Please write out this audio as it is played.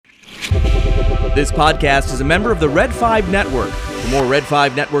note, this podcast is a member of the Red 5 Network. For more Red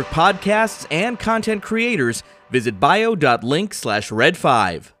 5 Network podcasts and content creators, visit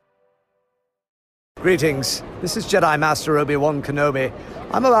bio.link/Red5. Greetings, this is Jedi Master Obi-Wan Kenobi.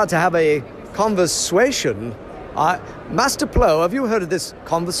 I'm about to have a conversation. Master Plo, have you heard of this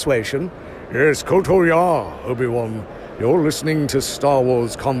conversation? Yes, Koto Ya, Obi-Wan. You're listening to Star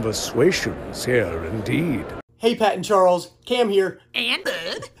Wars Conversations here, indeed. Hey, Pat and Charles. Cam here. And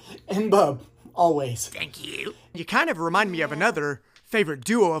Bub. And Bub. Always. Thank you. You kind of remind me of another favorite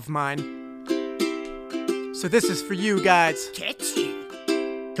duo of mine. So this is for you guys. Catch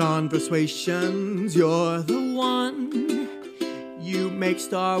you. Conversations, you're the one. You make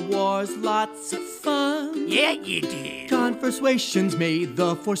Star Wars lots of fun. Yeah, you do. Conversations, may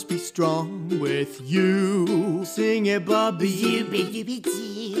the force be strong with you. Sing it, Bubby.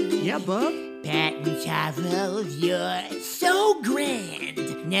 Zooby-dooby-doo. Yeah, Bub? Pat and Charles, you're so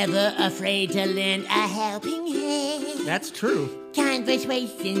grand. Never afraid to lend a helping hand. That's true.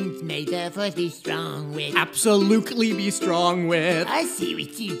 Conversations, may the force be strong with. Absolutely be strong with. I see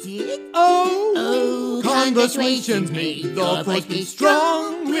what you did. Oh, conversations, may the force be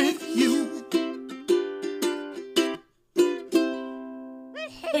strong with you.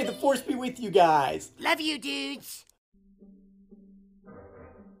 May the force be with you guys. Love you, dudes.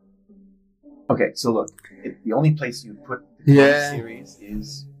 Okay, so look, the only place you put the series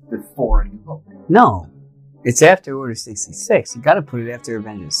is before A New Hope. No, it's after Order 66. You gotta put it after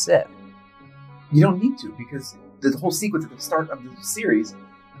Revenge of the Sith. You don't need to, because the whole sequence at the start of the series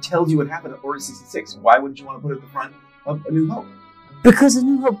tells you what happened at Order 66. Why wouldn't you want to put it at the front of A New Hope? Because A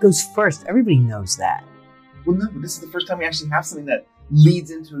New Hope goes first. Everybody knows that. Well, no, but this is the first time we actually have something that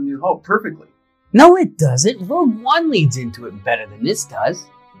leads into A New Hope perfectly. No, it doesn't. Rogue One leads into it better than this does.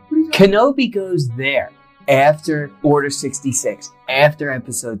 Kenobi goes there after Order 66, after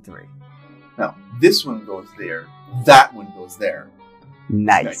Episode 3. No, this one goes there, that one goes there.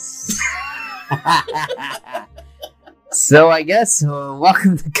 Nice. So I guess,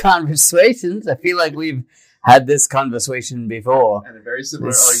 welcome to Conversations. I feel like we've had this conversation before. And a very similar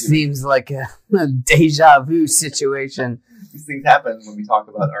This argument. seems like a deja vu situation. These things happen when we talk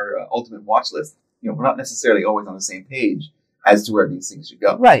about our ultimate watch list. You know, we're not necessarily always on the same page as to where these things should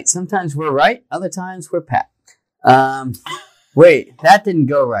go. Right. Sometimes we're right. Other times we're Pat. Wait, that didn't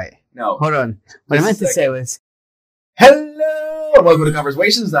go right. No. Hold on. What I meant to say was, hello, and welcome to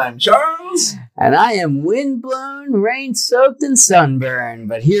Conversations. I'm Charles. and I am windblown, rain-soaked, and sunburned.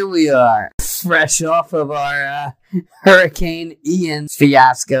 But here we are, fresh off of our Hurricane Ian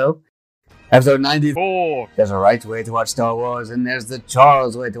fiasco. Episode 94. There's a right way to watch Star Wars, and there's the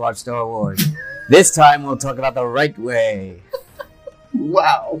Charles way to watch Star Wars. This time we'll talk about the right way.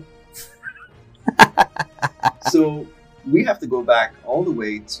 Wow. So we have to go back all the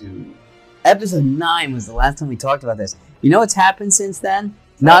way to Episode 9 was the last time we talked about this. You know what's happened since then?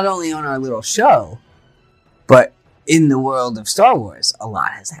 Not only on our little show, but in the world of Star Wars, a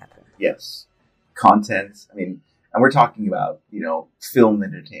lot has happened. yes, content. I mean, and we're talking about, you know, film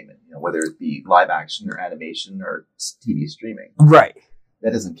entertainment, you know, whether it be live action or animation or TV streaming. Right.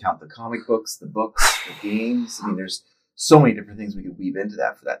 That doesn't count the comic books, the games. I mean, there's so many different things we could weave into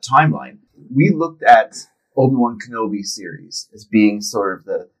that for that timeline. We looked at Obi-Wan Kenobi series as being sort of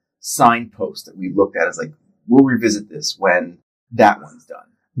the signpost that we looked at as like, we'll revisit this when that one's done.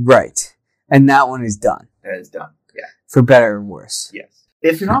 Right. And that one is done. That is done. Yeah. For better or worse. Yes.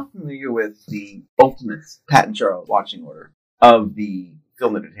 If you're not familiar with the ultimate Pat and Charles watching order of the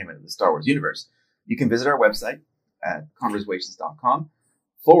film entertainment of the Star Wars universe, you can visit our website at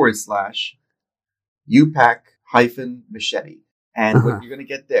conversations.com/UPAC-machete. And what you're going to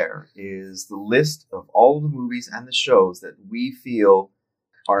get there is the list of all the movies and the shows that we feel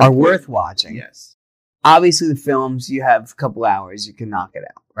are worth watching. Yes. Obviously, the films, you have a couple hours, you can knock it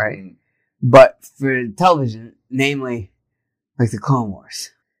out, right? Mm. But for television, namely, like the Clone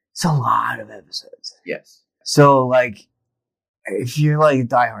Wars, it's a lot of episodes. Yes. So, like, if you're like a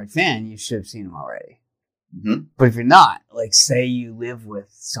diehard fan, you should have seen them already. Mm-hmm. But if you're not, like, say you live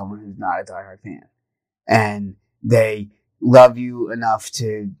with someone who's not a diehard fan, and they love you enough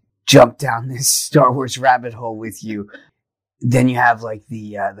to jump down this Star Wars rabbit hole with you, then you have like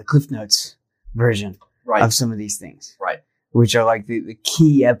the Cliff Notes version of some of these things, right? Which are like the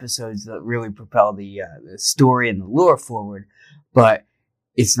key episodes that really propel the story and the lore forward. But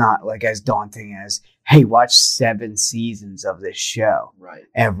it's not like as daunting as, hey, watch 7 seasons of this show, right?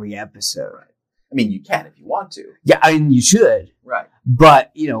 Every episode. Right. I mean, you can if you want to. Yeah, I mean, you should. Right.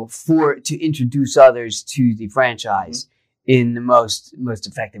 But, you know, to introduce others to the franchise in the most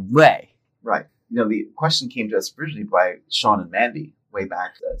effective way. Right. You know, the question came to us originally by Sean and Mandy way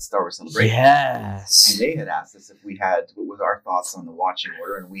back at Star Wars Celebration. Yes. And they had asked us if we had, what was our thoughts on the watching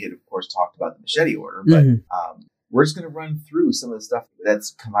order. And we had, of course, talked about the machete order. But we're just going to run through some of the stuff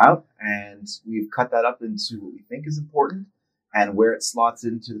that's come out. And we've cut that up into what we think is important and where it slots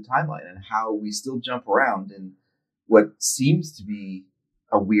into the timeline and how we still jump around in what seems to be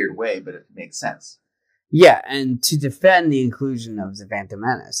a weird way, but it makes sense. Yeah, and to defend the inclusion of the Phantom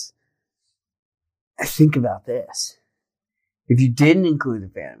Menace, think about this. If you didn't include the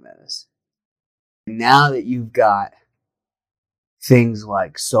Phantom Menace, now that you've got things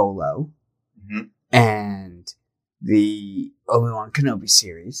like Solo and the Obi-Wan Kenobi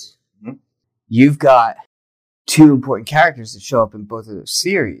series, you've got two important characters that show up in both of those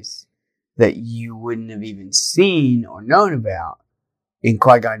series that you wouldn't have even seen or known about in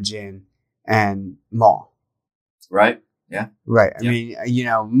Qui-Gon Jinn and Maul. Right? Yeah. Right. I mean,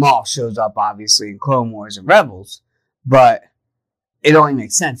 Maul shows up obviously in Clone Wars and Rebels, but it only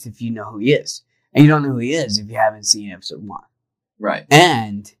makes sense if you know who he is. And you don't know who he is if you haven't seen Episode 1. Right.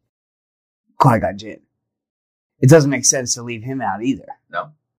 And Qui-Gon Jinn. It doesn't make sense to leave him out either.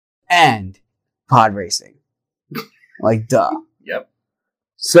 No. And pod racing. Like, duh. Yep.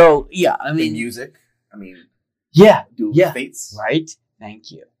 So, yeah, I mean... The music. I mean... Yeah. Duel of Fates. Right?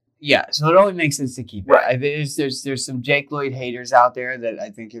 Thank you. Yeah, so it only makes sense to keep it. Right. There's some Jake Lloyd haters out there that I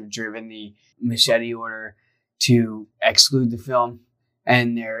think have driven the machete order to exclude the film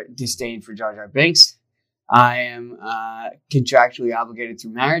and their disdain for Jar Jar Binks. I am contractually obligated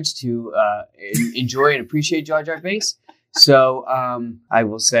through marriage to enjoy and appreciate Jar Jar Binks. So I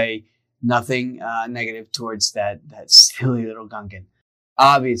will say nothing negative towards that silly little Gungan.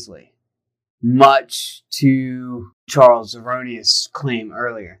 Obviously, much to Charles' erroneous claim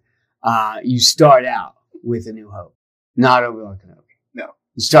earlier, you start out with A New Hope, not Obi-Wan Kenobi. No.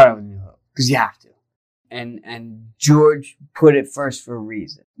 You start out with A New Hope, because you have to. And George put it first for a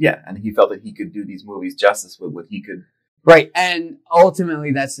reason. Yeah, and he felt that he could do these movies justice with what he could. Right, and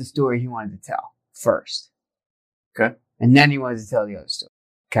ultimately that's the story he wanted to tell first. Okay. And then he wanted to tell the other story.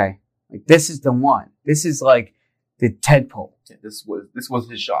 Okay? Like, this is the one. This is like the tadpole. Yeah, this was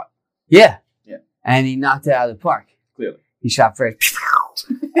his shot. Yeah. Yeah. And he knocked it out of the park. Clearly. He shot first.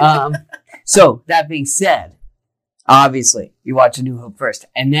 So, that being said, obviously, you watch A New Hope first.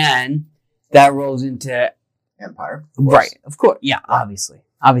 And then that rolls into Empire. Right. Of course. Yeah, obviously.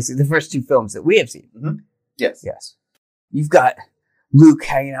 Obviously, the first two films that we have seen. Mm-hmm. Yes. Yes. You've got Luke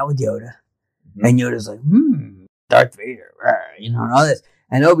hanging out with Yoda. Mm-hmm. And Yoda's like, Darth Vader. And all this.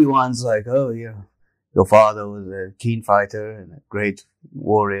 And Obi-Wan's like, oh, yeah. Your father was a keen fighter and a great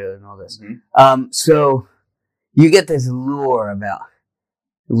warrior and all this. Mm-hmm. So you get this lore about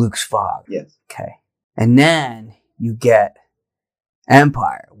Luke's father. Yes. Okay. And then you get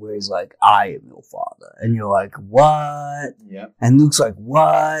Empire, where he's like, I am your father. And you're like, what? Yeah. And Luke's like,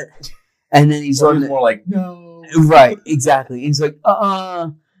 what? And then he's more like, no. Right, exactly. He's like,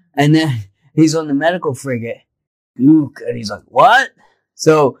 And then he's on the medical frigate, Luke, and he's like, what?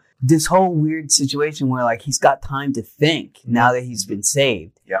 So this whole weird situation where like he's got time to think now that he's been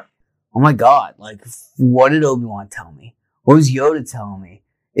saved. Yeah. Oh my God. Like, what did Obi-Wan tell me? What was Yoda telling me?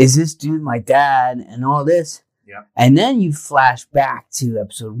 Is this dude my dad and all this? Yeah. And then you flash back to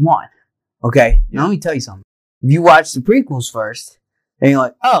Episode 1. Okay. Now let me tell you something. If you watch the prequels first, and you're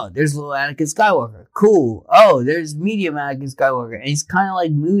like, oh, there's little Anakin Skywalker. Cool. Oh, there's medium Anakin Skywalker. And he's kind of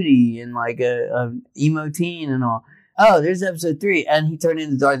like moody and like a emo teen and all. Oh, there's Episode 3. And he turned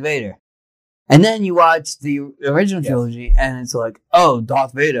into Darth Vader. And then you watch the original trilogy and it's like, oh,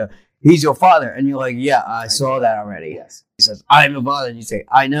 Darth Vader, he's your father. And you're like, yeah, I saw that already. Yes. He says, I'm your father. And you say,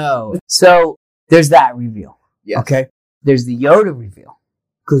 I know. So there's that reveal. Yes. Okay. There's the Yoda reveal.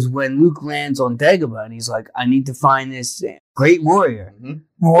 Because when Luke lands on Dagobah and he's like, I need to find this great warrior. Mm-hmm.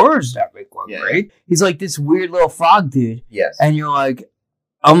 Where's that big one, great? He's like this weird little frog dude. Yes. And you're like,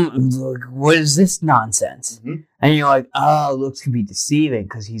 what is this nonsense? Mm-hmm. And you're like, oh, Luke can be deceiving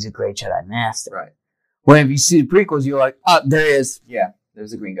because he's a great Jedi Master. Right. When if you see the prequels, you're like, oh, there he is. Yeah,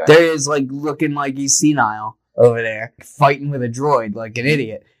 there's a green guy. There he is, like, looking like he's senile over there, fighting with a droid like an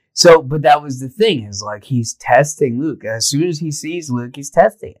idiot. So, but that was the thing, is like, he's testing Luke. As soon as he sees Luke, he's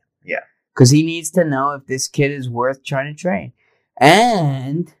testing him. Yeah. Because he needs to know if this kid is worth trying to train.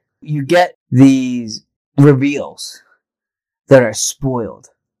 And you get these reveals that are spoiled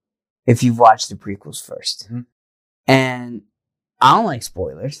if you've watched the prequels first. Mm-hmm. And I don't like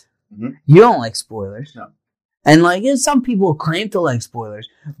spoilers. Mm-hmm. You don't like spoilers. No. And like, some people claim to like spoilers,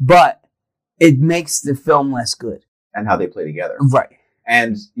 but it makes the film less good. And how they play together. Right.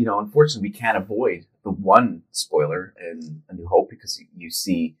 And, unfortunately, we can't avoid the one spoiler in A New Hope because you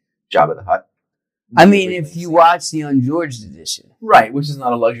see Jabba the Hutt. I mean, if you watch the ungeorged edition. Right, which is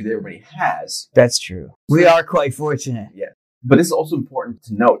not a luxury that everybody has. That's true. We are quite fortunate. Yeah. But it's also important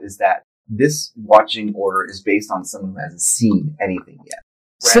to note is that this watching order is based on someone who hasn't seen anything yet.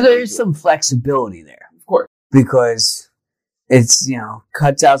 So there's some flexibility there. Of course. Because it's,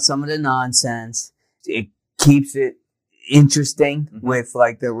 cuts out some of the nonsense. It keeps it interesting with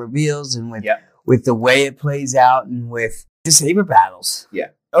like the reveals and with the way it plays out and with the saber battles. Yeah.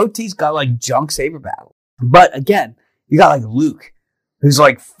 OT's got like junk saber battle. But again, you got like Luke, who's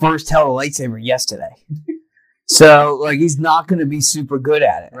like first held a lightsaber yesterday. So like he's not going to be super good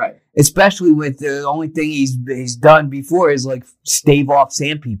at it. Right. Especially with the only thing he's done before is like stave off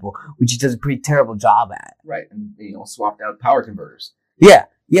sand people, which he does a pretty terrible job at. Right. And swapped out power converters. Yeah.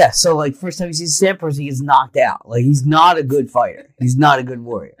 Yeah. So like first time he sees a sand person, he gets knocked out. Like he's not a good fighter. He's not a good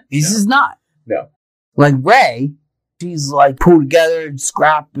warrior. He's just not. No. Like Rey, she's like pulled together and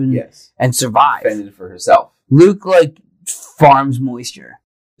scrap and survive. Defended for herself. Luke like farms moisture.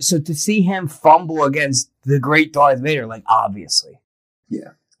 So to see him fumble against the great Darth Vader, like obviously.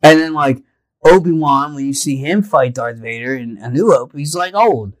 Yeah. And then like Obi-Wan, when you see him fight Darth Vader in A New Hope, he's like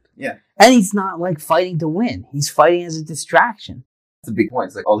old. Yeah. And he's not like fighting to win. He's fighting as a distraction. That's a big point.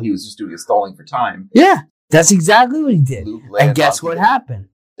 It's like all he was just doing is stalling for time. Yeah. That's exactly what he did. And guess what happened?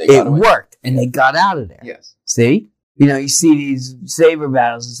 It worked. And they got out of there. Yes. See? You see these saber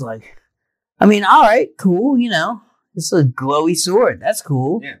battles. It's like, I mean, all right, cool. It's a glowy sword. That's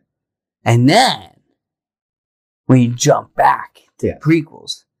cool. Yeah. And then, when you jump back to the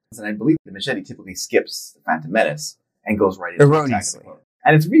prequels. And I believe the Machete typically skips the Phantom Menace and goes right into erroneously. Attack of the Clones.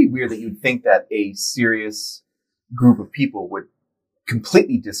 And it's really weird that you'd think that a serious group of people would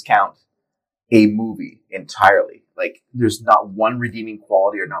completely discount a movie entirely. Like, there's not one redeeming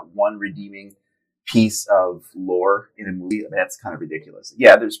quality or not one redeeming piece of lore in a movie. I mean, that's kind of ridiculous.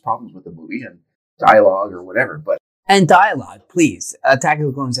 Yeah, there's problems with the movie and dialogue or whatever, but... And dialogue, please. Attack of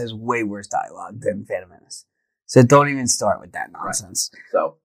the Clones has way worse dialogue than Phantom Menace. So don't even start with that nonsense. Right.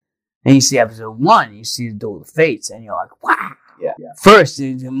 So... And you see episode 1, you see the Duel of the Fates, and you're like, wow. Yeah. First,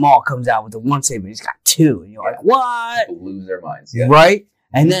 the Maul comes out with the one saber, he's got 2, and you're like, what? People lose their minds. Yeah. Right?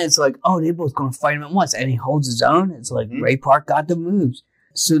 And then it's like, oh, they're both going to fight him at once. And he holds his own. It's like, Ray Park got the moves.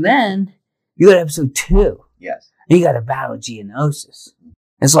 So then, you got episode 2. Yes. And you got a battle of Geonosis.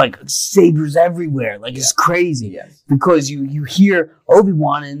 It's like sabers everywhere. Like, it's crazy. Yes. Because you hear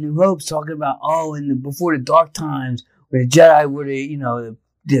Obi-Wan in New Hope talking about, before the Dark Times, where the Jedi were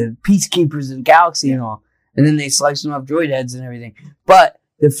the peacekeepers of the galaxy and all. And then they slice them off droid heads and everything. But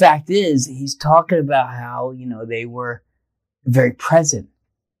the fact is, he's talking about how, they were very present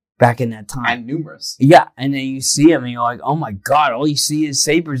back in that time. And numerous. Yeah. And then you see them and you're like, oh my God, all you see is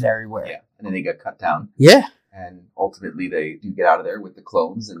sabers everywhere. Yeah. And then they get cut down. Yeah. And ultimately they do get out of there with the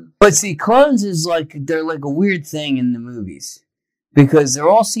clones. But see, clones is like, they're like a weird thing in the movies. Because they're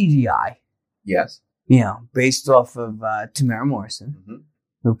all CGI. Yes. Based off of Tamara Morrison,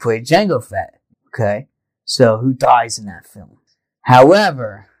 who played Jango Fett. Okay? So, who dies in that film?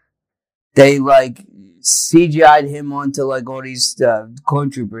 However, they CGI'd him onto all these clone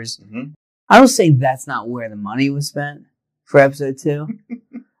troopers. I don't say that's not where the money was spent for episode 2.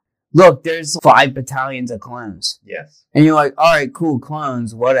 Look, there's 5 battalions of clones. Yes. And you're like, all right, cool,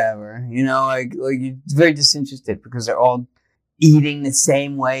 clones, whatever. You're very disinterested because they're all eating the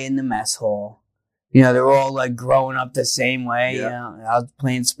same way in the mess hall. They're all growing up the same way, out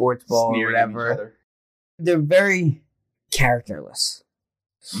playing sports ball or whatever. They're very characterless.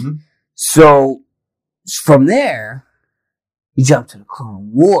 So, from there, you jump to the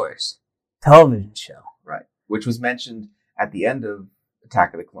Clone Wars television show. Right. Which was mentioned at the end of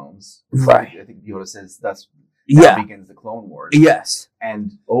Attack of the Clones. Right. I think Yoda says that begins the Clone Wars. Yes.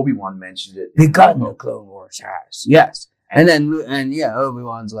 And Obi-Wan mentioned it. Begun the Clone Wars has. Yes. And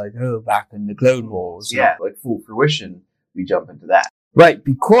Obi-Wan's like, back in the Clone Wars. Yeah, full fruition, we jump into that. Right,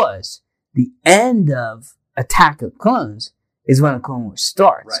 because the end of Attack of the Clones is when the Clone Wars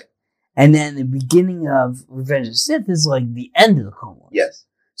starts. Right. And then the beginning of Revenge of the Sith is the end of the Clone Wars. Yes.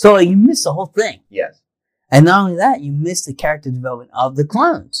 So you miss the whole thing. Yes. And not only that, you miss the character development of the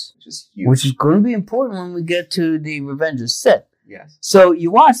clones. Which is huge. Which is going to be important when we get to the Revenge of the Sith. Yes. So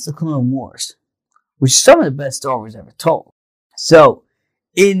you watch the Clone Wars, which is some of the best Star Wars ever told. So,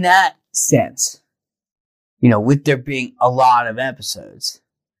 in that sense, with there being a lot of episodes,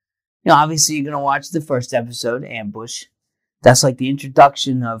 obviously you're going to watch the first episode, Ambush. That's the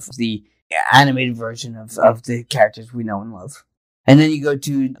introduction of the animated version of the characters we know and love. And then you go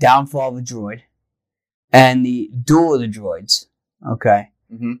to Downfall of a Droid and the Duel of the Droids. Okay.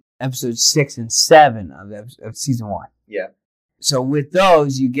 Episodes 6 and 7 of season 1. Yeah. So with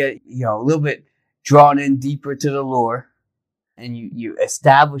those, you get, a little bit drawn in deeper to the lore, and you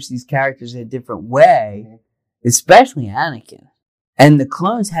establish these characters in a different way, especially Anakin. And the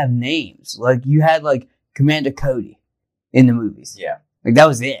clones have names. Like, you had, like, Commander Cody in the movies. Yeah. Like, that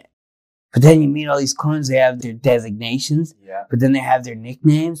was it. But then you meet all these clones, they have their designations. Yeah. But then they have their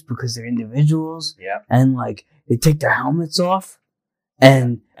nicknames because they're individuals. Yeah. And, like, they take their helmets off.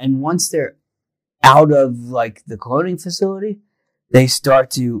 And once they're out of, like, the cloning facility, they start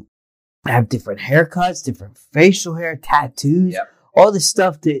to have different haircuts, different facial hair, tattoos, all this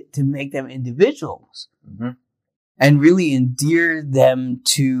stuff to make them individuals. Mm-hmm. And really endear them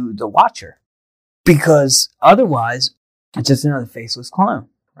to the watcher. Because otherwise, it's just another faceless clone.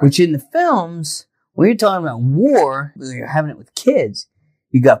 Right. Which in the films, when you're talking about war, when you're having it with kids,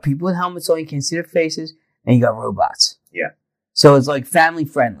 you got people with helmets on, you can't see their faces, and you got robots. Yeah. So it's like family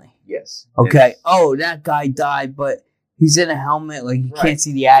friendly. Yes. Okay. Oh, that guy died, but he's in a helmet. Like, you can't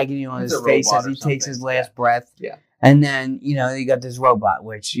see the agony on his face as he takes his last breath. Yeah. And then, you know, you got this robot,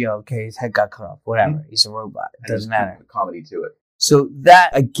 which, you know, okay, his head got cut off. Whatever. Mm-hmm. He's a robot. It doesn't matter. Comedy to it. So that,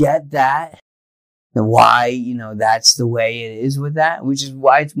 I get that. And why, you know, that's the way it is with that. Which is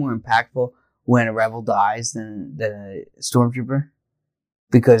why it's more impactful when a rebel dies than a stormtrooper.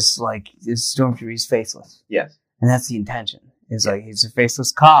 Because, like, this stormtrooper is faceless. Yes. And that's the intention. It's like, he's a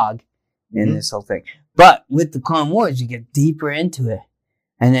faceless cog in this whole thing. But with the Clone Wars, you get deeper into it.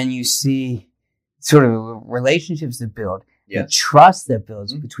 And then you see sort of relationships that build, the trust that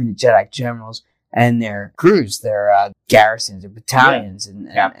builds between the Jedi generals and their crews, their garrisons, their battalions, and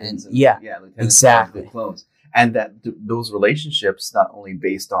captains, and exactly, clones, and that those relationships not only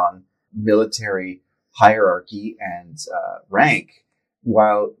based on military hierarchy and rank.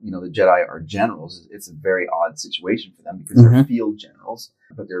 While, you know, the Jedi are generals, it's a very odd situation for them because they're field generals,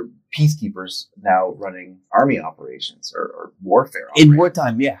 but they're peacekeepers now running army operations or warfare operations. In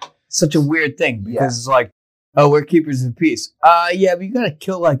wartime, such a weird thing because it's like, oh, we're keepers of peace. Yeah, but you gotta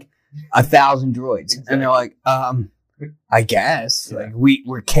kill like 1,000 droids. Exactly. And they're like, I guess. Like,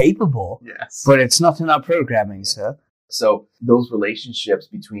 we're capable. Yes. But it's not in our programming, sir. So those relationships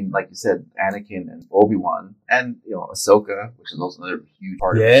between, like you said, Anakin and Obi-Wan, and, you know, Ahsoka, which is also another huge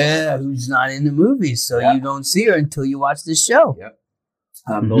part of it. Yeah, who's not in the movies, so you don't see her until you watch the show. Yep.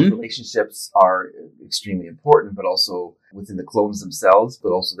 Those relationships are extremely important, but also within the clones themselves,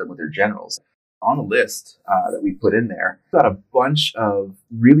 but also then with their generals. On the list that we put in there, we've got a bunch of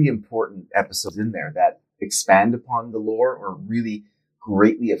really important episodes in there that expand upon the lore or really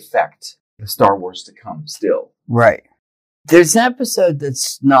greatly affect the Star Wars to come still. Right. There's an episode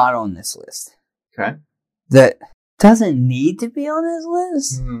that's not on this list. Okay. That doesn't need to be on this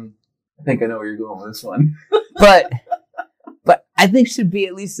list. I think I know where you're going with this one. but I think should be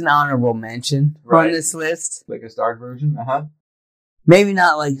at least an honorable mention on this list. Like a Star version? Maybe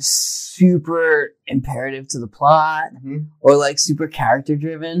not like super imperative to the plot or like super character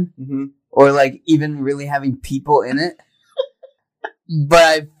driven or like even really having people in it.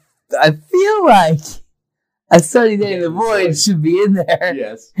 But I feel like A Sunny Day in the Void should be in there.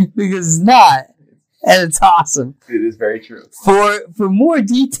 Yes. Because it's not. And it's awesome. It is very true. For more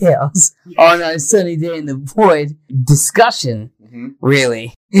details on our Sunny Day in the Void discussion,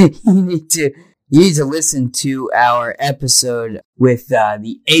 really, you need to listen to our episode with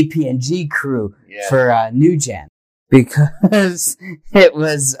the APNG crew for New Gen. Because it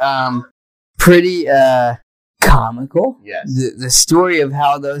was pretty comical. Yes. The story of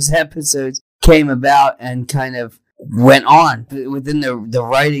how those episodes came about and kind of went on within the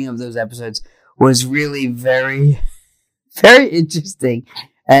writing of those episodes was really very, very interesting.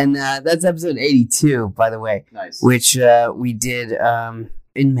 And that's episode 82, by the way. Nice. Which we did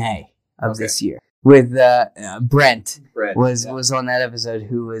in May of this year. With Brent was on that episode,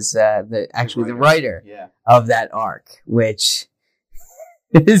 who was the writer of that arc, which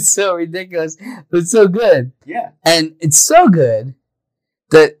is so ridiculous, but so good. Yeah. And it's so good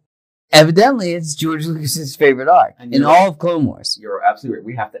that evidently it's George Lucas's favorite arc in all of Clone Wars. You're absolutely right.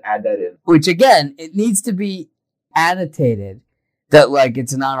 We have to add that in. Which, again, it needs to be annotated that, like,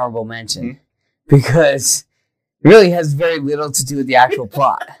 it's an honorable mention because it really has very little to do with the actual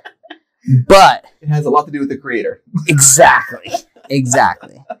plot. But it has a lot to do with the creator. Exactly.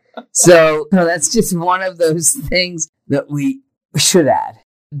 So that's just one of those things that we should add.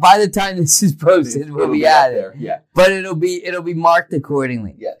 By the time this is posted, we'll be added. Yeah. But it'll be marked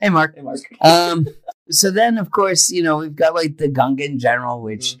accordingly. Yeah. Hey, Mark. So then, of course, you know, we've got like the Gungan General,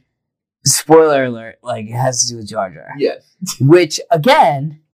 which, spoiler alert, like has to do with Jar Jar. Yes. Which,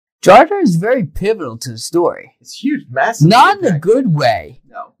 again, Jar Jar is very pivotal to the story. It's huge, massive. Not in a good way.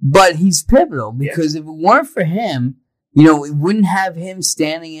 No. But he's pivotal because if it weren't for him, You know, we wouldn't have him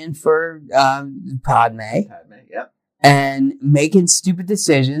standing in for Padme Yep. and making stupid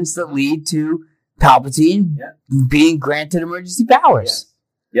decisions that lead to Palpatine being granted emergency powers. Yes.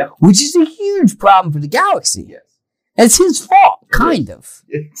 Yep. Which is a huge problem for the galaxy. Yes. And it's his fault, kind of.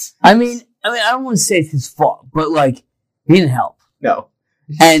 It's, I mean, I don't want to say it's his fault, but like, he didn't help. no.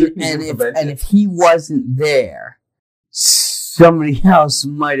 And if he wasn't there, somebody else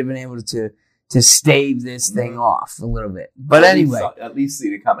might have been able to stave this thing off a little bit. But anyway, at least see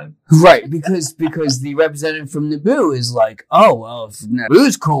it coming. right? Because the representative from Naboo is like, oh well, if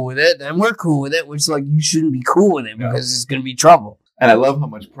Naboo's cool with it, then we're cool with it. Which like you shouldn't be cool with it because it's going to be trouble. And I love how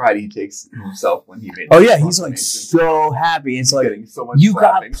much pride he takes in himself when he made. Oh yeah, he's like so happy. It's like getting so much you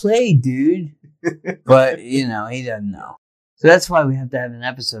clapping. got played, dude. But you know he doesn't know. So that's why we have to have an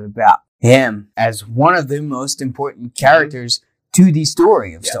episode about him as one of the most important characters to the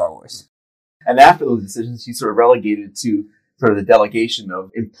story of Star Wars. And after those decisions, he's sort of relegated to sort of the delegation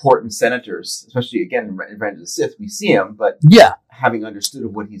of important senators, especially again in Revenge of the Sith. We see him, but having understood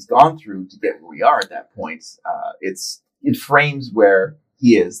of what he's gone through to get where we are at that point, it frames where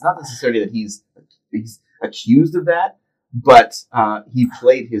he is. Not necessarily that he's accused of that, but he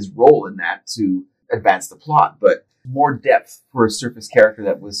played his role in that to advance the plot. But more depth for a surface character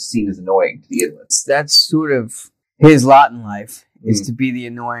that was seen as annoying to begin with. That's sort of his lot in life, is to be the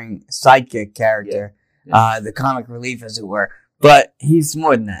annoying sidekick character, the comic relief, as it were. But he's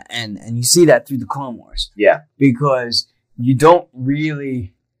more than that, and you see that through the Clone Wars. Yeah. Because you don't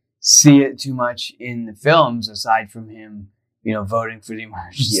really see it too much in the films, aside from him, you know, voting for the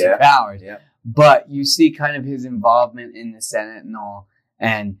emergency powers. Yeah. But you see kind of his involvement in the Senate and all,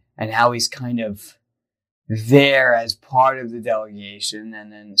 and how he's kind of there as part of the delegation.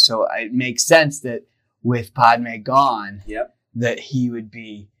 And then, so it makes sense that with Padme gone, that he would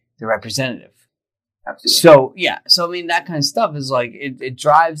be the representative. Absolutely. So I mean, that kind of stuff is like, it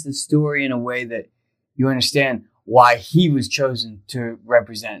drives the story in a way that you understand why he was chosen to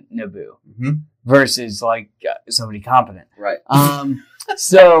represent Naboo versus like somebody competent. Right.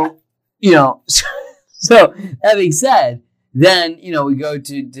 So, you know, so that being said, then, you know, we go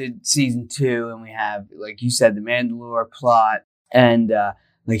to season 2 and we have, like you said, the Mandalore plot and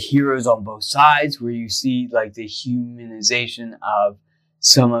like heroes on both sides, where you see like the humanization of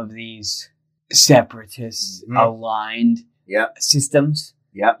some of these separatist aligned systems.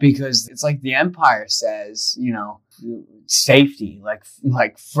 Yeah. Because it's like the Empire says, you know, safety, like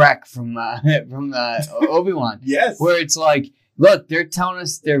Freck from Obi-Wan. Yes. Where it's like, look, they're telling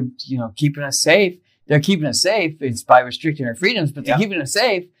us they're, you know, keeping us safe. They're keeping us safe. It's by restricting our freedoms, but they're keeping us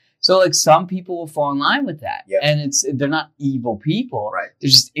safe. So like some people will fall in line with that. Yeah. And they're not evil people. Right. They're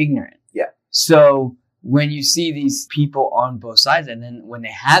just ignorant. Yeah. So when you see these people on both sides, and then when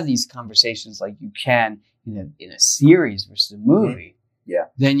they have these conversations like you can in a series versus a movie,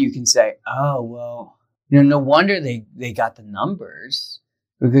 then you can say, oh, well, you know, no wonder they got the numbers,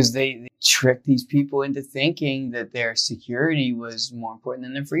 because they tricked these people into thinking that their security was more important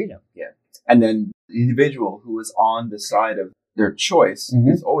than their freedom. Yeah. And then the individual who is on the side of their choice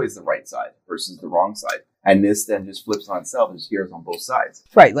is always the right side versus the wrong side. And this then just flips on itself. There's heroes on both sides.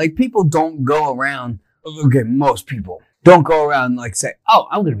 Right. Like people don't go around, okay, most people don't go around like say, oh,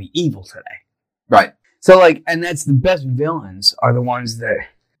 I'm going to be evil today. Right. So like, and that's the best villains are the ones that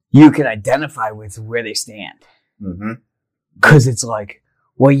you can identify with where they stand. Because it's like,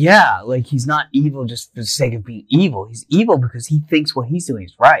 well, yeah, like he's not evil just for the sake of being evil. He's evil because he thinks what he's doing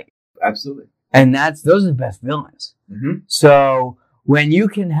is right. Absolutely. And those are the best villains. So when you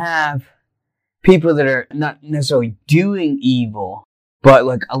can have people that are not necessarily doing evil, but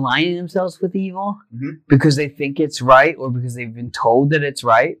like aligning themselves with evil because they think it's right or because they've been told that it's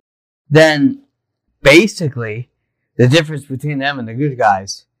right, then basically the difference between them and the good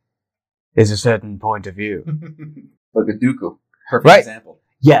guys is a certain point of view. Like a Dooku. Perfect example.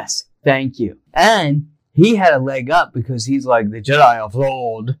 Yes. Thank you. And he had a leg up because he's like, the Jedi are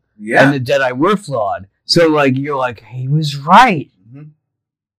flawed. Yeah. And the Jedi were flawed. So like, you're like, he was right.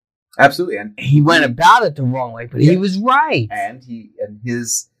 Absolutely. And he went about it the wrong way, but he was right. And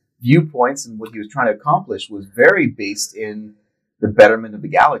his viewpoints and what he was trying to accomplish was very based in the betterment of the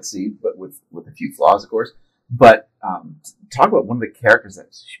galaxy, but with a few flaws, of course. But talk about one of the characters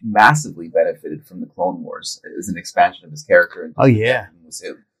that massively benefited from the Clone Wars as an expansion of his character. Oh, yeah. Was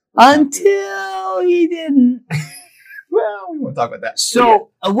him. Until he didn't. Well, we won't talk about that.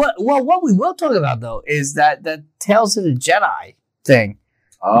 So, what we will talk about, though, is that Tales of the Jedi thing.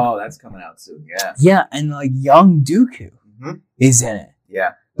 Oh, that's coming out soon, yeah. Yeah, and, like, young Dooku is in it.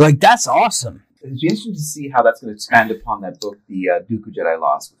 Yeah. Like, that's awesome. It'd be interesting to see how that's going to expand upon that book, the Dooku Jedi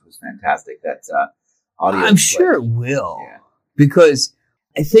Lost, which was fantastic. That audio. I'm sure it will. Yeah. Because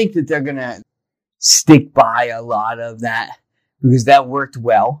I think that they're going to stick by a lot of that because that worked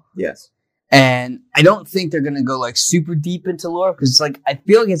well. Yes. And I don't think they're going to go like super deep into lore because it's like, I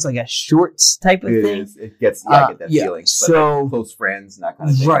feel like it's like a shorts type of It thing. is. It gets, I get that yeah, feeling. But so- like close friends and that kind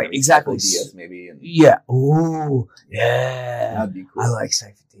of thing. Right, Maybe exactly. Psycho Diaz maybe. And Yeah. Ooh. Yeah. that'd be cool. I like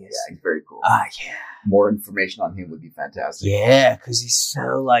Cypher Diaz. Yeah, he's very cool. Yeah. More information on him would be fantastic. Yeah, because he's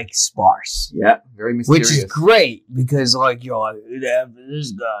so like sparse. Yeah, very mysterious. Which is great because like you're like,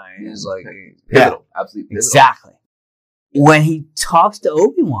 this guy is like, Pivotal. Absolutely pivotal. exactly. When he talks to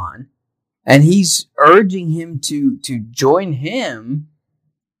Obi-Wan and he's urging him to join him,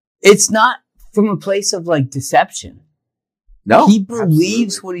 it's not from a place of like deception. No, He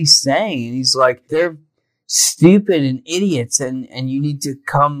believes absolutely. what he's saying, and he's like, they're stupid and idiots, and you need to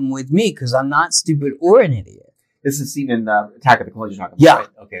come with me because I'm not stupid or an idiot. This is seen in Attack of the Clones you're talking Yeah. about,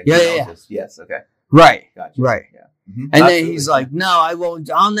 right? Okay. Yeah, the yeah, yeah. analysis. Yes, okay. Right. Gotcha. Right. Yeah. And then Absolutely. he's like, no, I won't.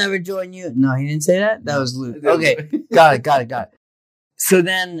 I'll never join you. No, he didn't say that. That was Luke. Okay. Got it. So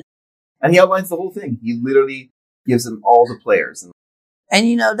then, And he outlines the whole thing. He literally gives them all the players. and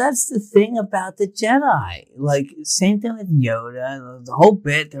you know, that's the thing about the Jedi. Like, same thing with Yoda. The whole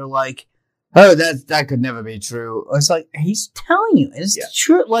bit, they're like, oh, that could never be true. It's like, he's telling you. It's Yeah.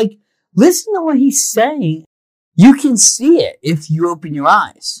 true. Like, listen to what he's saying. You can see it if you open your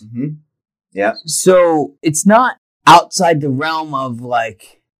eyes. Mm-hmm. Yeah. So it's not outside the realm of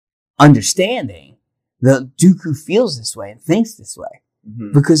like understanding. The Dooku feels this way and thinks this way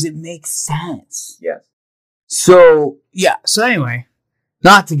Mm-hmm. because it makes sense. Yes. So yeah. So anyway,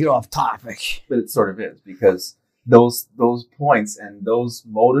 not to get off topic. But it sort of is because those points and those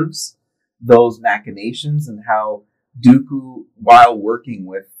motives, those machinations, and how Dooku, while working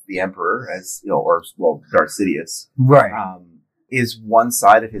with the Emperor, as you know, or well, Darth Sidious, Right. is one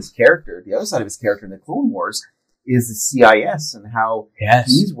side of his character. The other side of his character in the Clone Wars is the CIS and how Yes.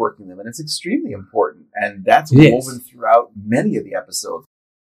 he's working them, and it's extremely important. And that's It is. woven throughout many of the episodes.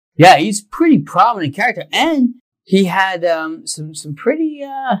 Yeah, he's a pretty prominent character, and he had some pretty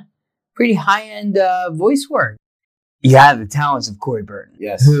high end voice work. You have the talents of Corey Burton,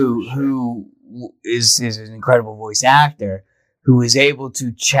 Yes. who is an incredible voice actor who is able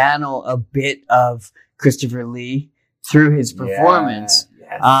to channel a bit of Christopher Lee through his performance. Yeah,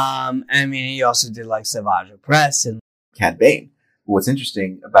 yes. I mean, he also did like Savage Opress and Cad Bane. What's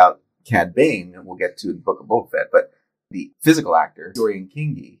interesting about Cad Bane, and we'll get to in Book of Boba Fett, but the physical actor, Dorian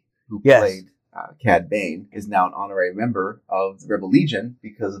Kingi, who Yes. played Cad Bane, is now an honorary member of the Rebel Legion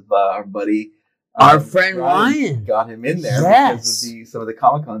because of our buddy, Our friend Ryan. got him in there Yes. because of some of the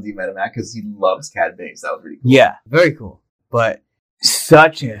Comic Cons he met him at because he loves Cad Bane. So that was really cool. yeah, very cool. But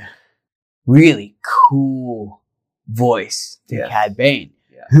such a really cool voice to Yes. Cad Bane,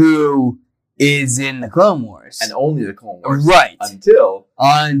 Yeah. who is in the Clone Wars. And only the Clone Wars. Right. Until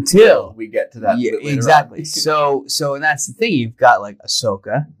Until. we get to that. Yeah, bit later exactly. on. So and that's the thing. You've got like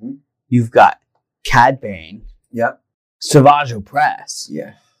Ahsoka. Mhm. You've got Cad Bane. Yep. Savage Opress.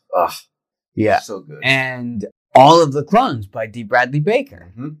 Yeah. Ugh. Yeah. So good. And all of the clones by D. Bradley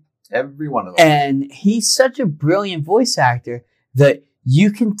Baker. Mhm. Every one of them. And he's such a brilliant voice actor that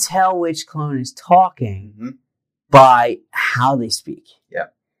you can tell which clone is talking Mhm. by how they speak. Yeah.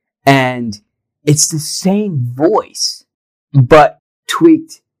 And it's the same voice, but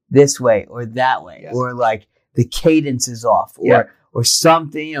tweaked this way or that way, Yes. or like the cadence is off, Yeah. or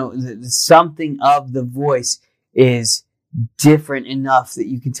something, you know, something of the voice is different enough that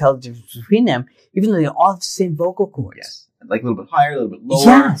you can tell the difference between them, even though they all have the same vocal cords. Yes. Like a little bit higher, a little bit lower.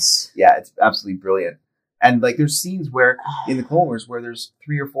 Yes. Yeah, it's absolutely brilliant. And like there's scenes where in the Clone Wars where there's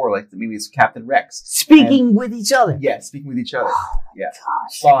 3 or 4, like maybe it's Captain Rex. Speaking with each other. Yeah, speaking with each other. Yeah.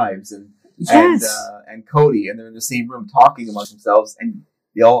 Gosh. Fives and Yes. and Cody, and they're in the same room talking amongst themselves, and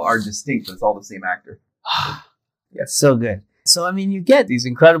they all are distinct, but it's all the same actor. Yes. So good. So, I mean, you get these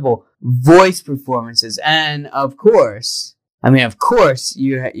incredible voice performances. And of course,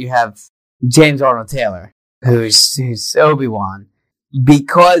 you have James Arnold Taylor, who's Obi-Wan,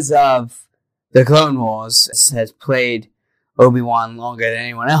 because of the Clone Wars, has played Obi-Wan longer than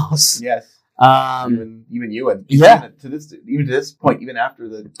anyone else. Yes. Um, Even you, and yeah. even to this point, even after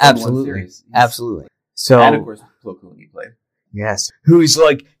the Clone Wars absolutely. series, Absolutely. So, and of course Plo Koon he played. yes. Who's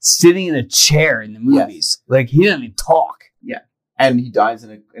like sitting in a chair in the movies. Like, he doesn't even talk. And he dies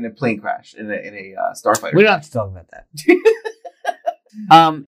in a plane crash in a starfighter. We don't have to talk about that.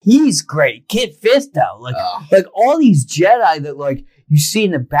 He's great. Kit Fisto, like all these Jedi that like you see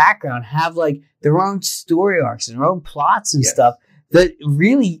in the background have like their own story arcs and their own plots and Yes. stuff that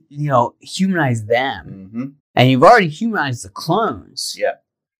really, you know, humanize them. Mm-hmm. And you've already humanized the clones. Yeah.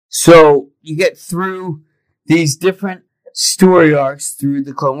 So you get through these different story arcs through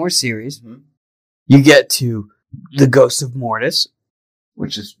the Clone Wars series. Mhm. You get to the Ghost of Mortis.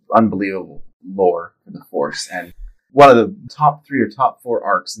 Which is unbelievable lore for the Force, and one of the top 3 or top 4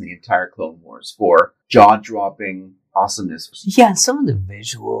 arcs in the entire Clone Wars for jaw-dropping awesomeness. Yeah, and some of the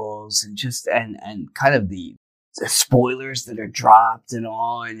visuals and just and kind of the spoilers that are dropped and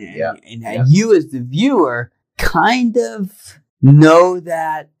all, and you as the viewer kind of know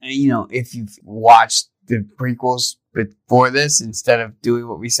that, if you've watched the prequels before this instead of doing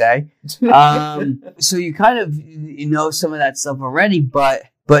what we say. So you kind of know some of that stuff already, but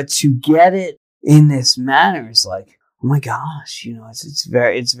to get it in this manner is like, oh my gosh, it's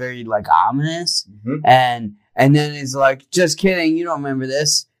very like ominous. Mm-hmm. And then it's like, just kidding, you don't remember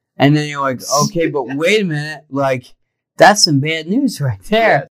this. And then you're like, okay, but wait a minute, like that's some bad news right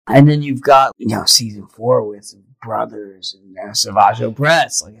there. Yeah. And then you've got, season 4 with Brothers and Savage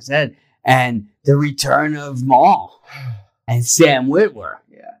Opress, like I said, and the return of Maul and Sam Witwer.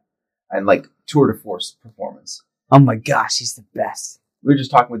 Yeah. And like tour de force performance. Oh my gosh, he's the best. We were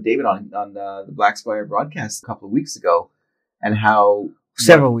just talking with David on the Black Spire broadcast a couple of weeks ago, and how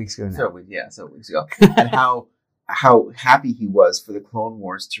several weeks ago now. Several weeks ago, and how happy he was for the Clone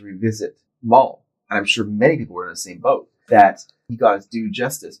Wars to revisit Maul. And I'm sure many people were in the same boat, that he got his due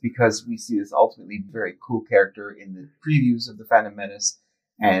justice, because we see this ultimately very cool character in the previews of the Phantom Menace,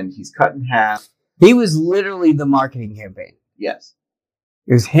 and he's cut in half. He was literally the marketing campaign. Yes.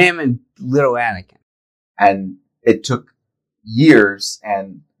 It was him and little Anakin. And it took years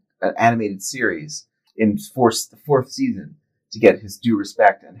and an animated series in the 4th season to get his due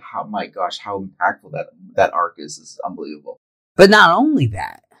respect, and how impactful that arc is unbelievable. But not only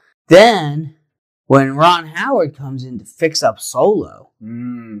that, then when Ron Howard comes in to fix up Solo,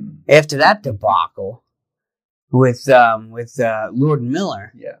 after that debacle with Lord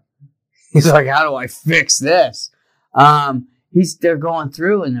Miller, yeah, he's like, how do I fix this? They're going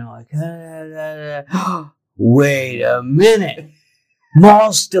through and they're like, wait a minute,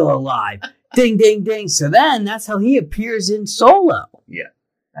 Maul's still alive. Ding, ding, ding. So then that's how he appears in Solo. Yeah.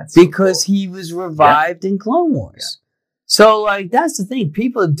 That's because so cool. He was revived in Clone Wars. Yeah. So, that's the thing.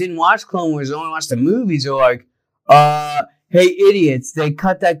 People that didn't watch Clone Wars, only watched the movies, are like, hey, idiots, they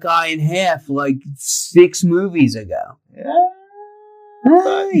cut that guy in half 6 movies ago. Yeah.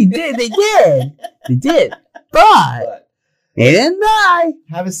 They did. But he didn't die.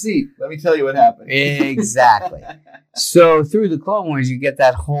 Have a seat. Let me tell you what happened. Exactly. So through the Clone Wars, you get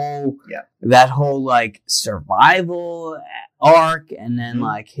that whole survival arc, and then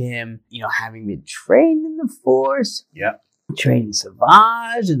him, having been trained in the Force. Yeah. Training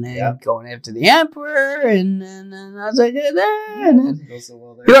Savage, and then going after the Emperor, and then I was like, doesn't go so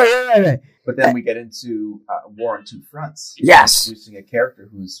well there. Right. But then we get into War on Two Fronts. Yes. Introducing a character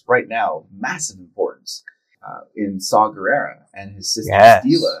who's right now of massive importance in Saw Gerrera and his sister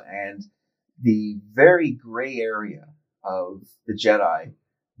Steela, and the very gray area of the Jedi,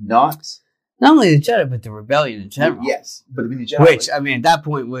 not only the Jedi, but the Rebellion in general. Yes, but the Jedi, which at that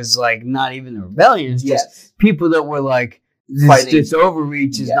point was not even the Rebellion. It's just people that were this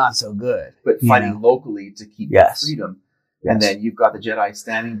overreach is not so good, but fighting locally to keep freedom. Yes. And then you've got the Jedi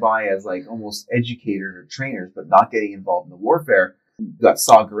standing by as almost educators or trainers, but not getting involved in the warfare. You've got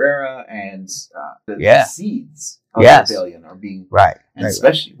Saw Gerrera and the seeds of the rebellion are being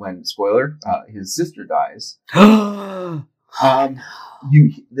especially when, spoiler, his sister dies.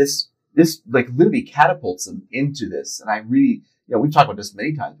 This literally catapults them into this, and I really, we've talked about this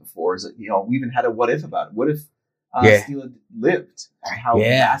many times before. Is that we even had a what if about it? What if Steela lived, and how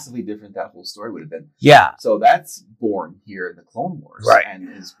massively different that whole story would have been. Yeah. So that's born here in the Clone Wars, right, and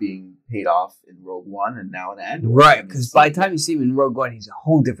is being paid off in Rogue One and now in Andor. Right, because by the time you see him in Rogue One, he's a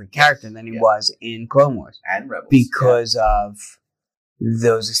whole different character than he was in Clone Wars and Rebels, because of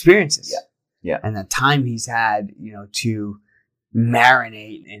those experiences. Yeah. And the time he's had, to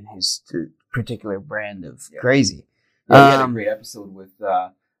marinate in his particular brand of crazy. We had a great episode with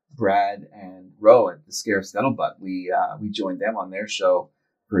Brad and Ro at the Scare Scuttlebutt. We joined them on their show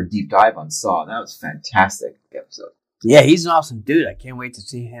for a deep dive on Saw, and that was a fantastic episode. Yeah, he's an awesome dude. I can't wait to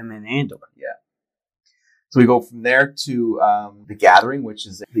see him in Andor. Yeah. So we go from there to The Gathering, which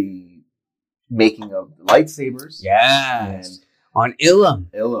is the making of the lightsabers. Yes. On Ilum.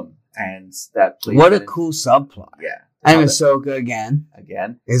 And that plays what a cool subplot. Yeah. And Ahsoka again.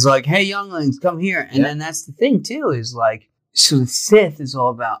 Is like, hey, younglings, come here. And then that's the thing, too, is so the Sith is all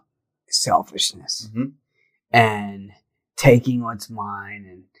about selfishness and taking what's mine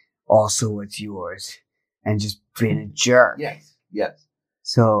and also what's yours and just being a jerk. Yes.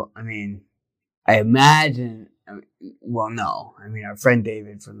 So, I imagine well, no. I mean, our friend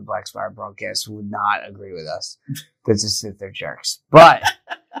David from the Black Spire broadcast would not agree with us. Because just that they're jerks. But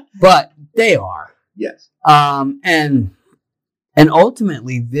they are. Yes. And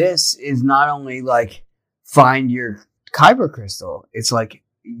ultimately, this is not only like find your kyber crystal. It's like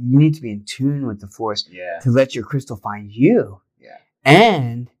you need to be in tune with the Force to let your crystal find you. Yeah.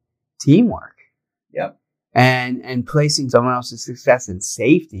 And teamwork. Yep. And placing someone else's success and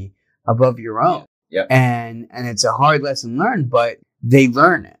safety above your own. Yep. And it's a hard lesson learned, but they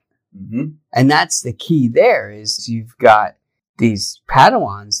learn it. Mm-hmm. And that's the key there is you've got these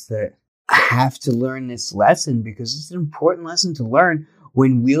Padawans that have to learn this lesson because it's an important lesson to learn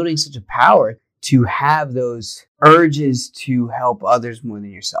when wielding such a power to have those urges to help others more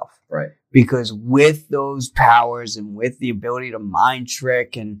than yourself. Right. Because with those powers and with the ability to mind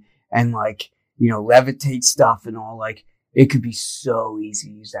trick and like, levitate stuff and all, like, it could be so easy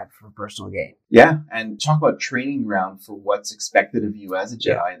to use that for personal gain. Yeah, and talk about training ground for what's expected of you as a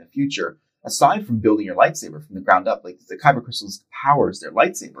Jedi in the future. Aside from building your lightsaber from the ground up, like the kyber crystals powers their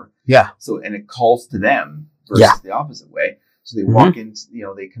lightsaber. Yeah. So, and it calls to them versus the opposite way. So they walk into,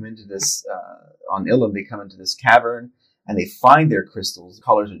 they come into this, on Ilum, they come into this cavern and they find their crystals. The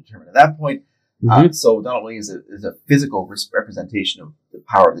colors are determined at that point. So not only is it a physical representation of the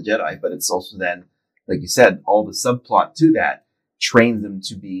power of the Jedi, but it's also then, like you said, all the subplot to that trains them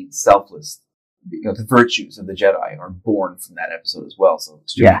to be selfless. The virtues of the Jedi are born from that episode as well. So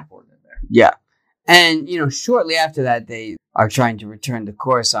extremely important in there. Yeah. And, shortly after that, they are trying to return to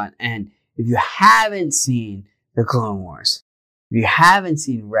Coruscant. And if you haven't seen the Clone Wars, if you haven't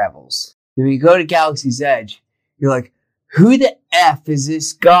seen Rebels, when you go to Galaxy's Edge, you're like, who the F is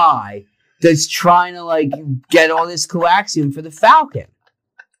this guy that's trying to, like, get all this coaxium for the Falcon?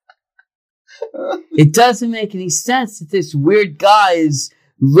 It doesn't make any sense that this weird guy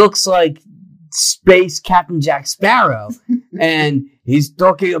looks like Space Captain Jack Sparrow, and he's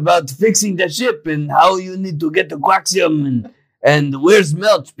talking about fixing the ship and how you need to get the coaxium and where's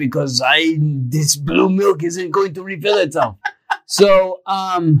milk because this blue milk isn't going to refill itself. So,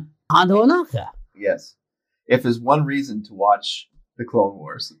 Hondo Ohnaka. Yes. If there's one reason to watch the Clone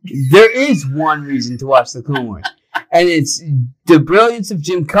Wars. There is one reason to watch the Clone Wars. And it's the brilliance of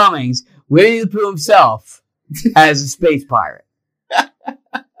Jim Cummings winning to himself as a space pirate.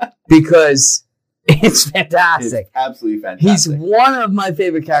 Because it's fantastic. It's absolutely fantastic. He's one of my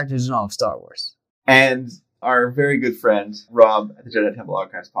favorite characters in all of Star Wars. And our very good friend, Rob, at the Jedi Temple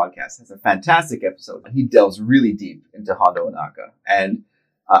Archives podcast, has a fantastic episode. He delves really deep into Hondo Ohnaka. And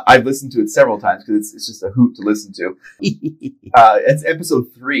I've listened to it several times because it's just a hoot to listen to. It's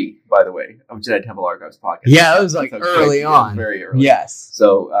episode 3, by the way, of Jedi Temple Archives podcast. Yeah, it was like early on. Very early. Yes.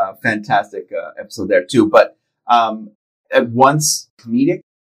 So fantastic episode there too. But at once comedic,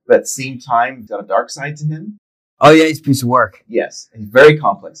 but at the same time, he's got a dark side to him. Oh yeah, he's a piece of work. Yes. He's a very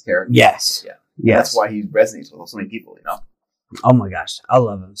complex character. Yes. Yeah. Yes. That's why he resonates with so many people, Oh my gosh, I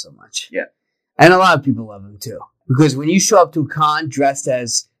love him so much. Yeah. And a lot of people love him too. Because when you show up to a con dressed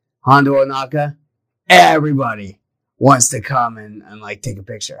as Hondo Ohnaka, everybody wants to come and like take a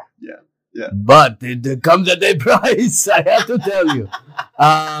picture. Yeah. Yeah. But it comes at a price, I have to tell you.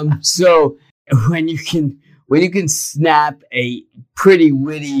 So when you can snap a pretty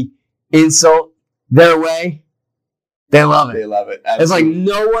witty insult their way, they love it. They love it. Absolutely. It's like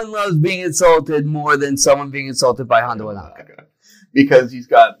no one loves being insulted more than someone being insulted by Hondo Ohnaka. Because he's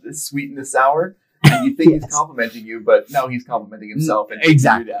got the sweet and the sour. And you think he's complimenting you, but no, he's complimenting himself and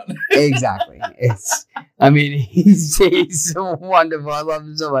exactly. You down. Exactly. He's so wonderful. I love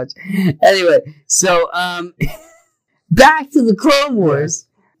him so much. Anyway, so back to the Clone Wars.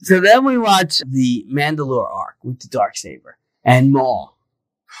 So then we watch the Mandalore arc with the Darksaber and Maul.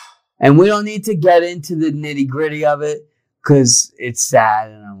 And we don't need to get into the nitty gritty of it because it's sad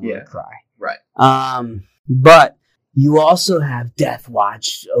and I want to cry. Right. But you also have Death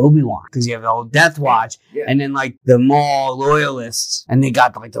Watch Obi-Wan because you have the whole Death Watch and then like the Maul loyalists and they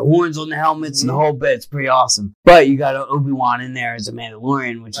got like the horns on the helmets and the whole bit. It's pretty awesome. But you got Obi-Wan in there as a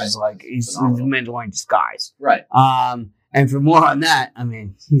Mandalorian, which is like he's the Mandalorian disguise. Right. And for more on that, I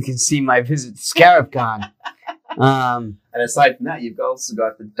mean, you can see my visit to Scarif Con. And aside from that, you've also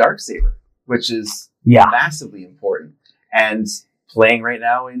got the Darksaber, which is massively important and playing right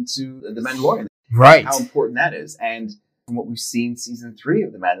now into the Mandalorian. Right. How important that is. And from what we've seen season 3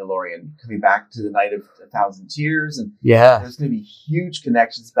 of The Mandalorian, coming back to the Night of 1,000 Tears, and there's going to be huge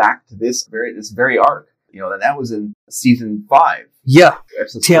connections back to this very arc. And that was in season 5. Yeah.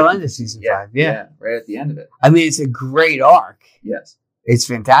 Tail end of season 5. Yeah. Right at the end of it. I mean, it's a great arc. Yes. It's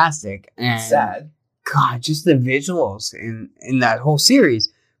fantastic. And sad. God, just the visuals in that whole series,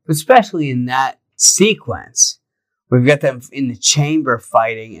 but especially in that sequence We've got them in the chamber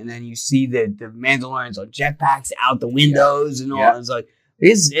fighting, and then you see the Mandalorians on jetpacks out the windows and all. Yeah. It's like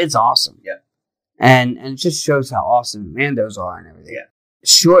it's awesome. Yeah. And it just shows how awesome Mandos are and everything. Yeah.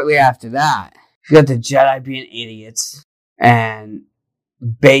 Shortly after that, you got the Jedi being idiots and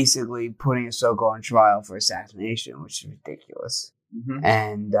basically putting Ahsoka on trial for assassination, which is ridiculous. Mm-hmm.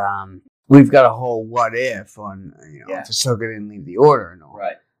 And we've got a whole what if on if Ahsoka didn't leave the Order and all.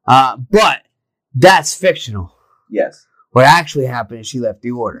 Right. But that's fictional. Yes. What actually happened is she left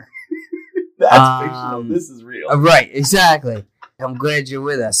the Order. That's fictional. This is real. Right, exactly. I'm glad you're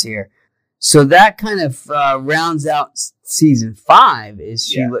with us here. So that kind of rounds out season 5. Is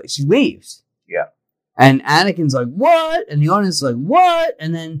she leaves? Yeah. And Anakin's like, "What?" And the audience is like, "What?"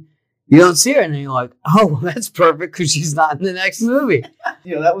 And then you don't see her, and then you're like, "Oh, well, that's perfect because she's not in the next movie."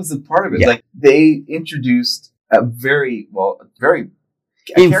 That was the part of it. Yeah. Like they introduced a very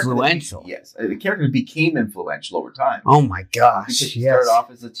influential. The character became influential over time. Oh my gosh! Because she yes. started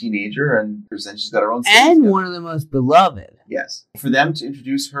off as a teenager, and then she's got her own. And one of the most beloved. Yes, for them to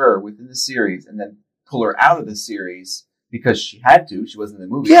introduce her within the series and then pull her out of the series because she had to. She wasn't in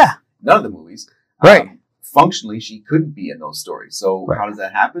the movies. Yeah, none of the movies. Right. Functionally, she couldn't be in those stories. So Right. how does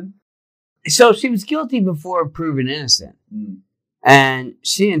that happen? So she was guilty before proven innocent, and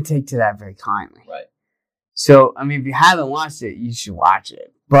she didn't take to that very kindly. Right. So, I mean, if you haven't watched it, you should watch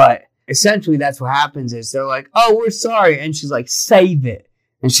it. But essentially, that's what happens is they're like, "Oh, we're sorry," and she's like, "Save it,"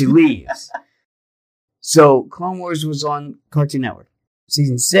 and she leaves. So, Clone Wars was on Cartoon Network.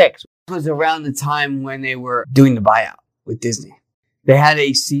 Season 6 was around the time when they were doing the buyout with Disney. They had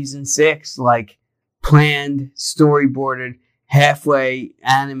a season 6 planned, storyboarded, halfway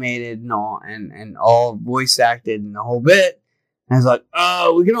animated and all voice acted and the whole bit. And it's like,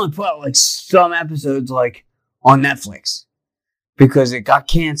 oh, we can only put out some episodes on Netflix because it got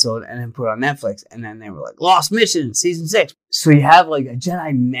canceled and then put on Netflix. And then they were like, Lost Mission, season 6. So you have a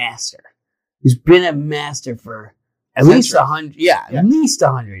Jedi master who's been a master for at least 100, at least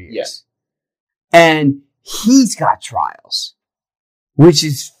 100 years. Yes. And he's got trials, which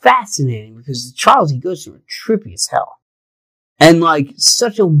is fascinating because the trials he goes through are trippy as hell. And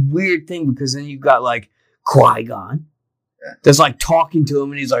such a weird thing because then you've got Qui-Gon that's talking to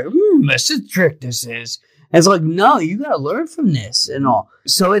him and he's like, that's a trick this is. And it's like, no, you got to learn from this and all.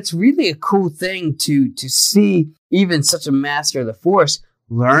 So it's really a cool thing to see even such a master of the Force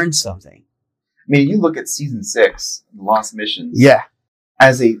learn something. I mean, you look at season 6, Lost Missions. Yeah.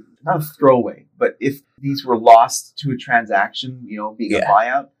 As not a throwaway, but if these were lost to a transaction, being a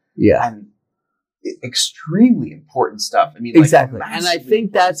buyout. Yeah. And extremely important stuff. I mean, exactly. And I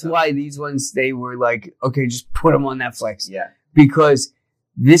think that's stuff. why these ones, they were okay, just put them on Netflix. Yeah. Because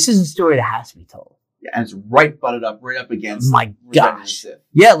this is a story that has to be told. Yeah, and it's butted up right up against my Revenge of the gosh. Sith.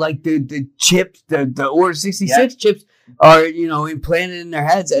 Yeah, the chips, the Order 66 chips are, implanted in their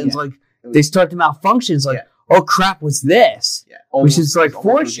heads. And it's they start to malfunction. It's oh crap, what's this? Yeah. Which is almost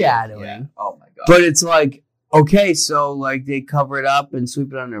foreshadowing. Yeah. Oh my god. But it's okay, so they cover it up and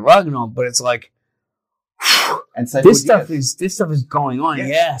sweep it under the rug and all, but it's and this stuff is going on.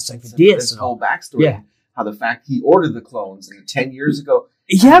 Yeah. It's this whole backstory. Yeah. How the fact he ordered the clones 10 years ago.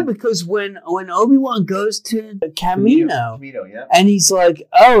 Yeah, because when Obi-Wan goes to the Camino, yeah. and he's like,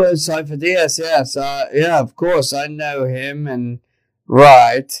 "Oh, it's Cypher Diaz, yes, yeah, of course, I know him," and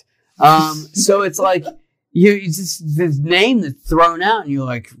right, so it's it's just this name that's thrown out, and you're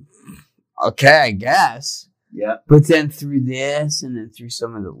like, "Okay, I guess." Yeah. But then through this, and then through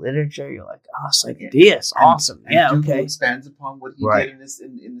some of the literature, you're like, "Oh, Cypher Diaz, awesome, and yeah, Dooku okay." Expands upon what he did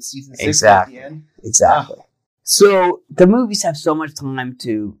in the season 6 exactly. at the end. Exactly. So the movies have so much time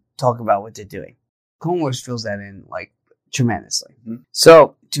to talk about what they're doing. Clone Wars fills that in tremendously. Mm-hmm.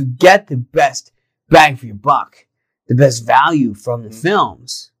 So to get the best bang for your buck, the best value from the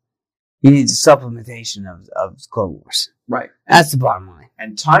films, you need the supplementation of Clone Wars. Right. That's the bottom line.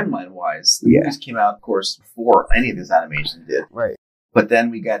 And timeline-wise, the movies came out, of course, before any of this animation did. Right. But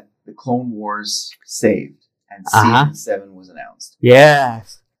then we got the Clone Wars saved, and season 7 was announced. Yeah.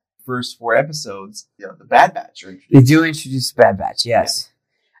 First 4 episodes, the Bad Batch are introduced. They do introduce Bad Batch, yes.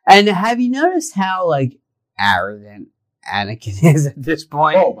 Yeah. And have you noticed how arrogant Anakin is at this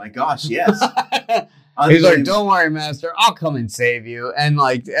point? Oh my gosh, yes. He's like, "Don't worry, Master, I'll come and save you." And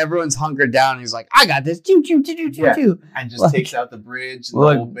everyone's hunkered down. And he's like, "I got this." Choo, choo, choo, choo, yeah. choo. And just takes out the bridge and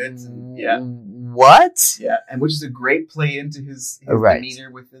the whole bits. And, what? Yeah, and which is a great play into his demeanor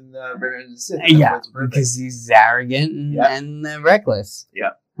within the Revenge of the Sith. Yeah, because he's arrogant and reckless.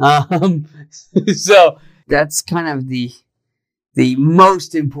 Yeah. So that's kind of the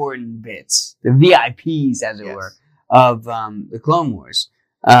most important bits, the VIPs, as it were, of the Clone Wars.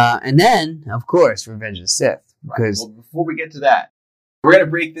 And then, of course, Revenge of the Sith. Because Well, before we get to that, we're going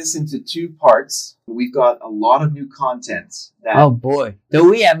to break this into 2 parts. We've got a lot of new content that... oh boy, that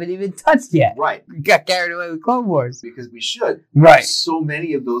we haven't even touched yet. Right. We got carried away with Clone Wars. Because we should. Right. So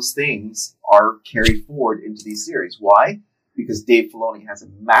many of those things are carried forward into these series. Why? Because Dave Filoni has a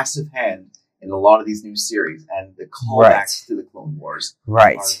massive hand in a lot of these new series, and the callbacks to the Clone Wars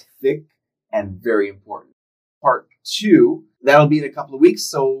Right. are thick and very important. Part 2, that'll be in a couple of weeks,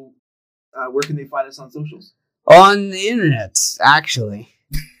 so where can they find us on socials? On the internet, actually.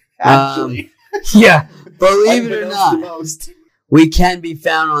 Actually. Yeah, believe it or Unbeknownst to not, most. we can be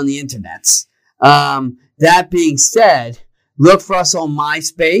found on the internets. That being said, look for us on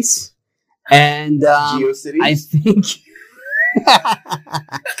MySpace. And GeoCities? I think...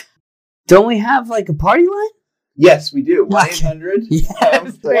 Don't we have like a party line? Yes, we do. Okay. 1-800.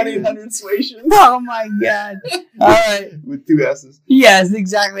 Yes. 1-800 Suasion. Oh my god. All right. With 2 S's. Yes,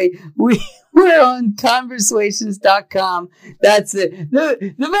 exactly. We're on conversations.com. That's it.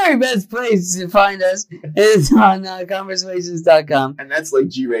 The very best place to find us is on conversations.com. And that's like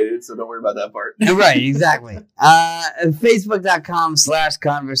G-rated, so don't worry about that part. Right, exactly.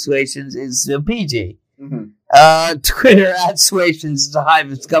 Facebook.com/conversations is PG. Mm-hmm. Twitter @Suations is a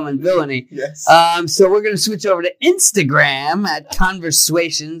hive of scum and villainy. Yes. So we're going to switch over to Instagram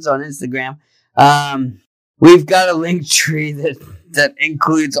 @Conversations on Instagram. We've got a link tree that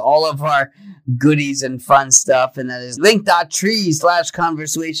includes all of our goodies and fun stuff, and that is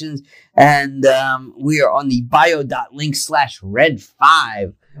link.tree/conversations. And we are on the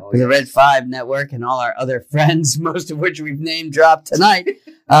bio.link/Red5 for the Red 5 network and all our other friends, most of which we've name dropped tonight.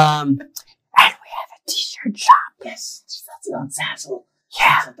 And we have a t-shirt shop. Yes. That's it on Zazzle.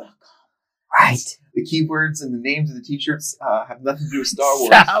 Yeah. Zazzle.com. Right. The keywords and the names of the t-shirts have nothing to do with Star Wars.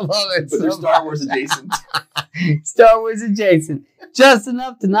 I love it. But they're so Star much. Wars adjacent. Star Wars adjacent. Just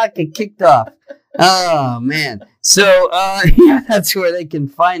enough to not get kicked off. Oh, man. So, yeah, that's where they can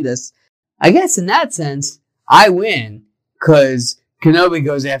find us. I guess in that sense, I win because Kenobi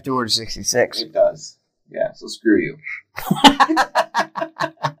goes after Order 66. It does. Yeah, so screw you.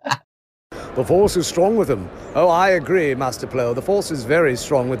 The Force is strong with them. Oh, I agree, Master Plo. The Force is very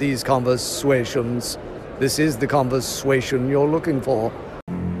strong with these conversations. This is the conversation you're looking for.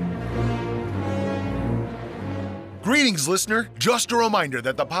 Greetings, listener. Just a reminder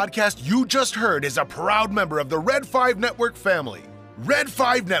that the podcast you just heard is a proud member of the Red 5 Network family.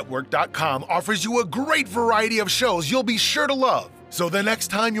 Red5Network.com offers you a great variety of shows you'll be sure to love. So the next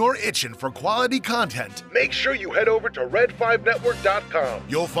time you're itching for quality content, make sure you head over to Red5Network.com.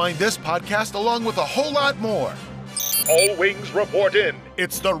 You'll find this podcast along with a whole lot more. All wings report in.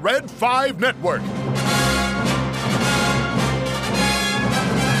 It's the Red 5 Network.